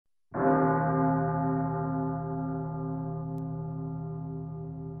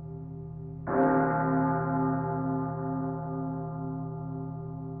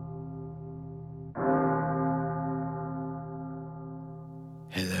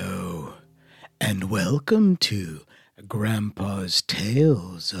Welcome to Grandpa's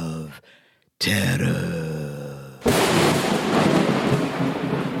Tales of Terror.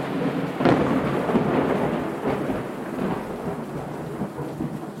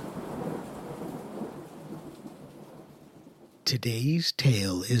 Today's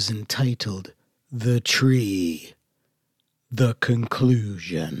tale is entitled The Tree, The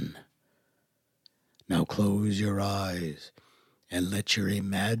Conclusion. Now close your eyes and let your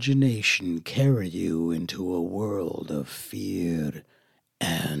imagination carry you into a world of fear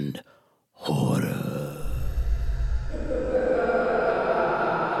and horror.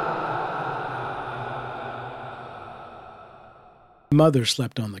 Mother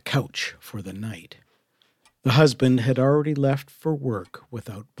slept on the couch for the night. The husband had already left for work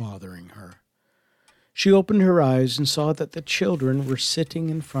without bothering her. She opened her eyes and saw that the children were sitting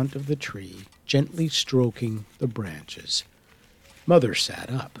in front of the tree, gently stroking the branches. Mother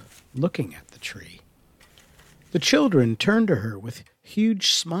sat up, looking at the tree. The children turned to her with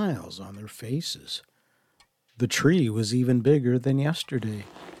huge smiles on their faces. The tree was even bigger than yesterday.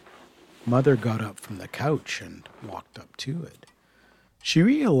 Mother got up from the couch and walked up to it. She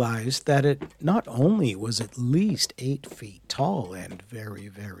realized that it not only was at least 8 feet tall and very,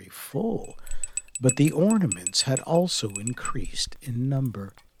 very full, but the ornaments had also increased in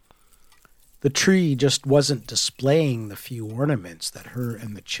number. The tree just wasn't displaying the few ornaments that her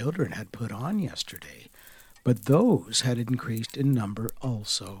and the children had put on yesterday, but those had increased in number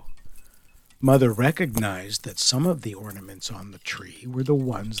also. Mother recognized that some of the ornaments on the tree were the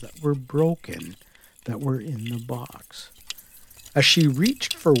ones that were broken, that were in the box. As she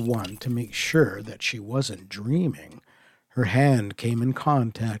reached for one to make sure that she wasn't dreaming, her hand came in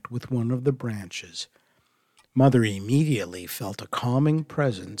contact with one of the branches. Mother immediately felt a calming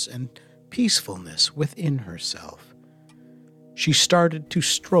presence and peacefulness within herself. She started to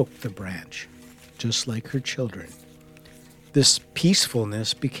stroke the branch, just like her children. This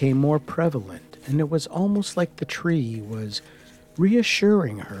peacefulness became more prevalent, and it was almost like the tree was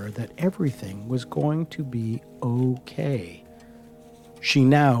reassuring her that everything was going to be okay. She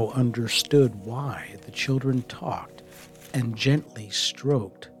now understood why the children talked and gently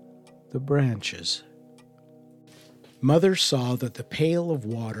stroked the branches. Mother saw that the pail of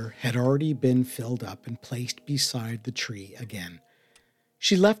water had already been filled up and placed beside the tree again.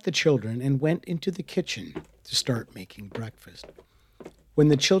 She left the children and went into the kitchen to start making breakfast. When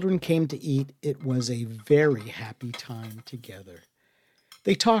the children came to eat, it was a very happy time together.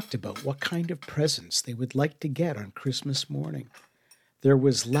 They talked about what kind of presents they would like to get on Christmas morning. There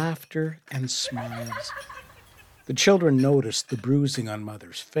was laughter and smiles. The children noticed the bruising on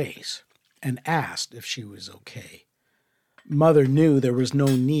Mother's face and asked if she was okay. Mother knew there was no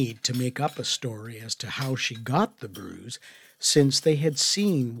need to make up a story as to how she got the bruise, since they had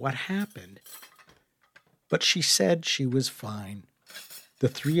seen what happened. But she said she was fine. The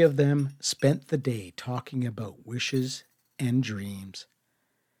three of them spent the day talking about wishes and dreams.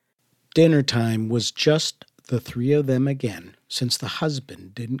 Dinner time was just the three of them again, since the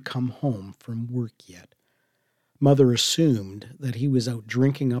husband didn't come home from work yet. Mother assumed that he was out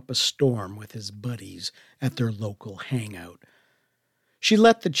drinking up a storm with his buddies at their local hangout. She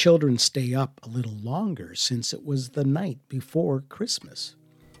let the children stay up a little longer since it was the night before Christmas.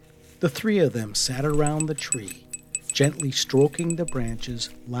 The three of them sat around the tree, gently stroking the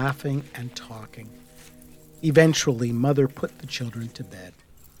branches, laughing and talking. Eventually, Mother put the children to bed.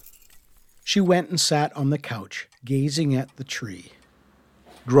 She went and sat on the couch, gazing at the tree.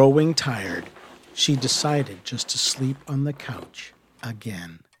 Growing tired, she decided just to sleep on the couch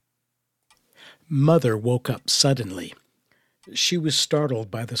again. Mother woke up suddenly. She was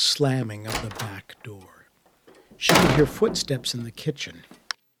startled by the slamming of the back door. She could hear footsteps in the kitchen.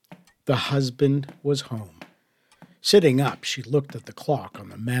 The husband was home. Sitting up, she looked at the clock on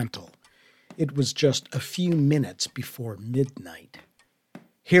the mantel. It was just a few minutes before midnight.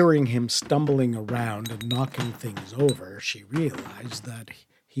 Hearing him stumbling around and knocking things over, she realized that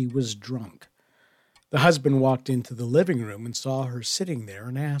he was drunk. The husband walked into the living room and saw her sitting there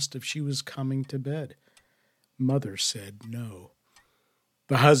and asked if she was coming to bed. Mother said no.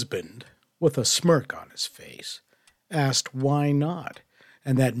 The husband, with a smirk on his face, asked why not,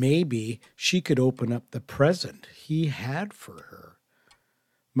 and that maybe she could open up the present he had for her.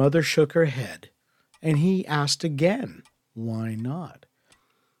 Mother shook her head, and he asked again, why not?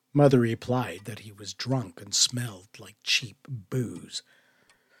 Mother replied that he was drunk and smelled like cheap booze.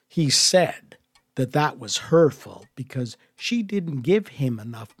 He said that was her fault because she didn't give him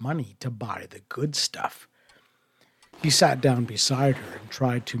enough money to buy the good stuff. He sat down beside her and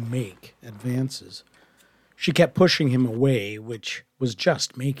tried to make advances. She kept pushing him away, which was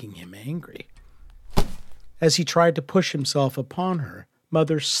just making him angry. As he tried to push himself upon her,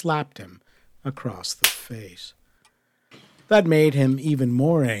 Mother slapped him across the face. That made him even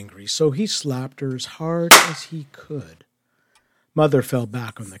more angry, so he slapped her as hard as he could. Mother fell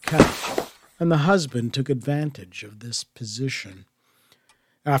back on the couch, and the husband took advantage of this position.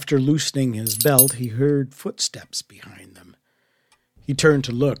 After loosening his belt, he heard footsteps behind them. He turned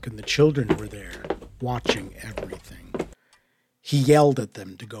to look, and the children were there, watching everything. He yelled at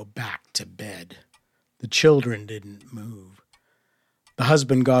them to go back to bed. The children didn't move. The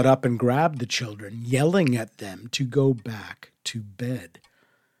husband got up and grabbed the children, yelling at them to go back to bed.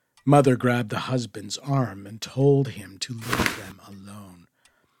 Mother grabbed the husband's arm and told him to leave them alone.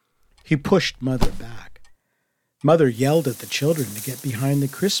 He pushed Mother back. Mother yelled at the children to get behind the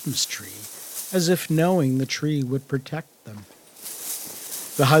Christmas tree, as if knowing the tree would protect them.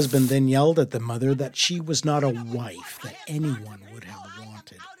 The husband then yelled at the mother that she was not a wife that anyone would have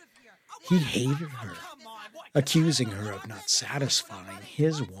wanted. He hated her, accusing her of not satisfying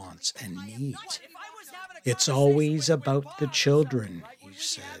his wants and needs. "It's always about the children," he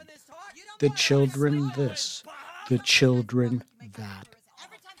said. "The children this, the children that."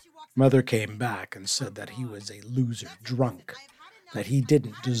 Mother came back and said that he was a loser drunk, that he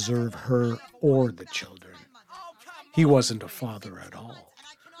didn't deserve her or the children. He wasn't a father at all,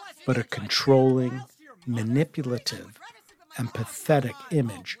 but a controlling, manipulative, and pathetic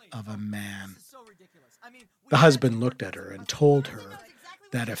image of a man. The husband looked at her and told her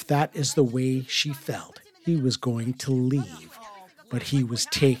that if that is the way she felt, he was going to leave, but he was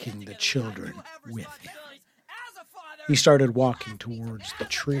taking the children with him. He started walking towards the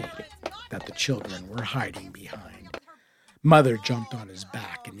tree that the children were hiding behind. Mother jumped on his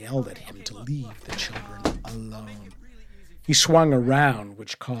back and yelled at him to leave the children alone. He swung around,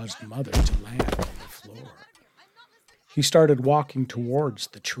 which caused Mother to land on the floor. He started walking towards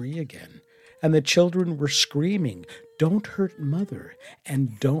the tree again, and the children were screaming, "Don't hurt Mother,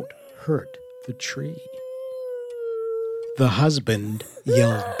 and don't hurt the tree." The husband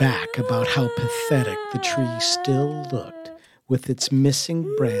yelled back about how pathetic the tree still looked, with its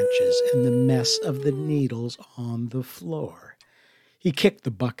missing branches and the mess of the needles on the floor. He kicked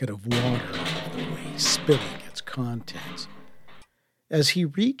the bucket of water out of the way, spilling its contents. As he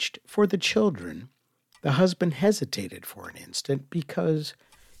reached for the children, the husband hesitated for an instant because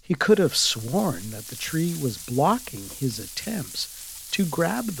he could have sworn that the tree was blocking his attempts to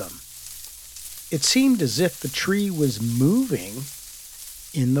grab them. It seemed as if the tree was moving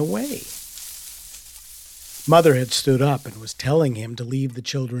in the way. Mother had stood up and was telling him to leave the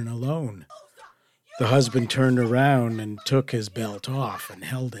children alone. The husband turned around and took his belt off and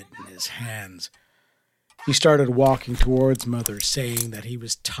held it in his hands. He started walking towards Mother, saying that he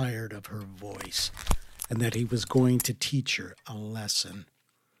was tired of her voice and that he was going to teach her a lesson.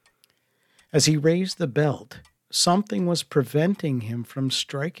 As he raised the belt, something was preventing him from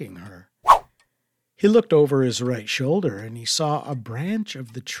striking her. He looked over his right shoulder and he saw a branch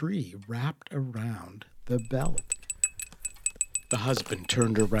of the tree wrapped around the belt. The husband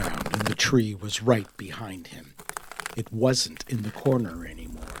turned around and the tree was right behind him. It wasn't in the corner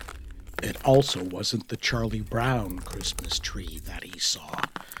anymore. It also wasn't the Charlie Brown Christmas tree that he saw.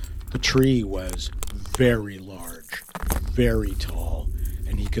 The tree was very large, very tall,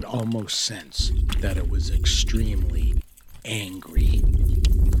 and he could almost sense that it was extremely angry.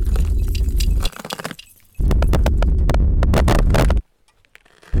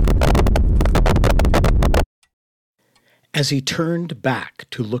 As he turned back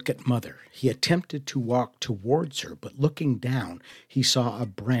to look at Mother, he attempted to walk towards her, but looking down, he saw a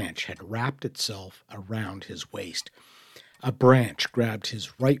branch had wrapped itself around his waist. A branch grabbed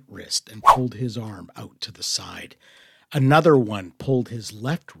his right wrist and pulled his arm out to the side. Another one pulled his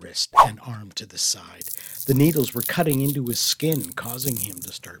left wrist and arm to the side. The needles were cutting into his skin, causing him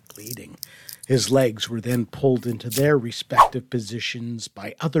to start bleeding. His legs were then pulled into their respective positions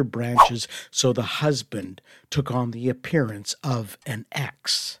by other branches, so the husband took on the appearance of an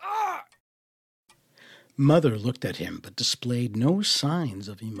X. Mother looked at him, but displayed no signs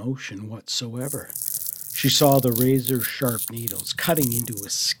of emotion whatsoever. She saw the razor-sharp needles cutting into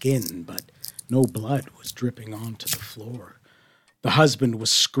his skin, but no blood was dripping onto the floor. The husband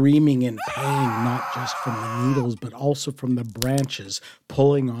was screaming in pain, not just from the needles, but also from the branches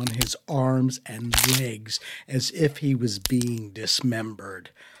pulling on his arms and legs as if he was being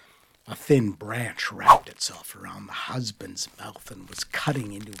dismembered. A thin branch wrapped itself around the husband's mouth and was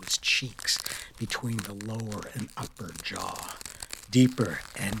cutting into his cheeks between the lower and upper jaw. Deeper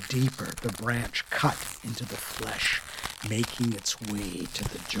and deeper, the branch cut into the flesh, making its way to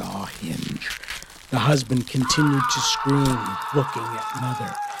the jaw hinge. The husband continued to scream, looking at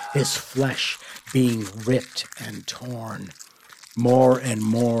Mother. his flesh being ripped and torn. More and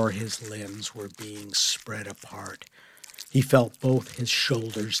more his limbs were being spread apart. He felt both his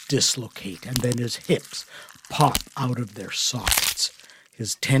shoulders dislocate and then his hips pop out of their sockets,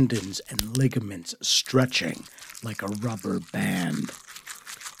 his tendons and ligaments stretching like a rubber band.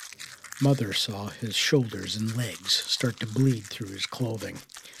 Mother saw his shoulders and legs start to bleed through his clothing,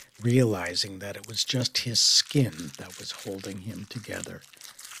 realizing that it was just his skin that was holding him together.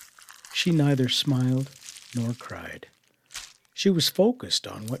 She neither smiled nor cried. She was focused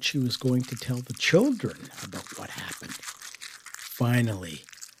on what she was going to tell the children about what happened. Finally,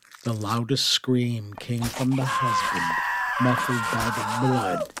 the loudest scream came from the husband, muffled by the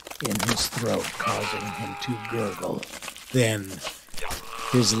blood in his throat, causing him to gurgle. Then,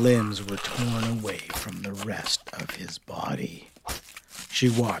 his limbs were torn away from the rest of his body. She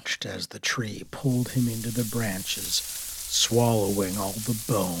watched as the tree pulled him into the branches, swallowing all the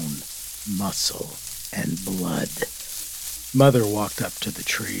bone, muscle, and blood. Mother walked up to the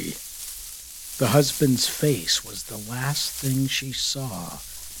tree. The husband's face was the last thing she saw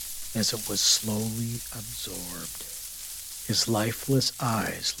as it was slowly absorbed, his lifeless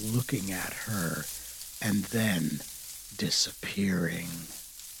eyes looking at her and then disappearing.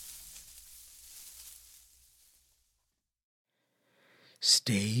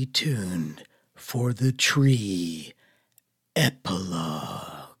 Stay tuned for the tree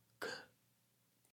epilogue.